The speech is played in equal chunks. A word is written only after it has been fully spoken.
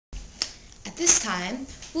This time,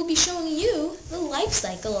 we'll be showing you the life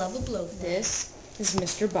cycle of a blowfly. This is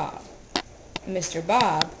Mr. Bob. Mr.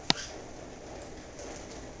 Bob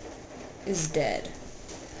is dead.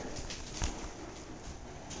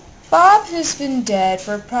 Bob has been dead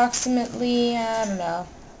for approximately, a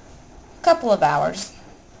couple of hours.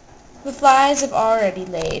 The flies have already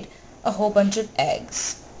laid a whole bunch of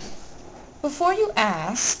eggs. Before you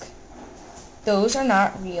ask, those are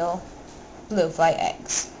not real blowfly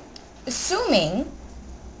eggs. Assuming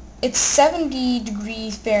it's 70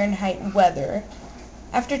 degrees Fahrenheit weather,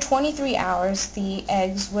 after 23 hours the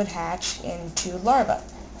eggs would hatch into larvae.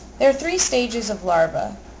 There are 3 stages of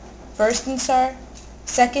larvae: first instar,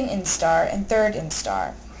 second instar, and third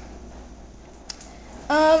instar.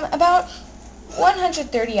 About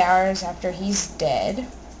 130 hours after he's dead,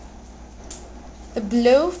 the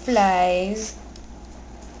blowfly's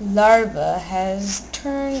larva has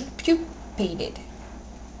turned pupified.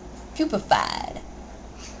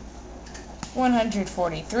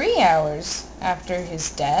 143 hours after his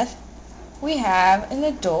death, we have an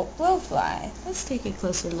adult blowfly. Let's take a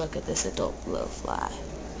closer look at this adult blowfly.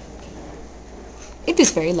 It is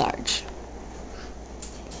very large.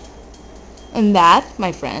 And that,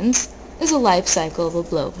 my friends, is a life cycle of a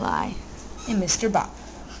blowfly and Mr. Bob.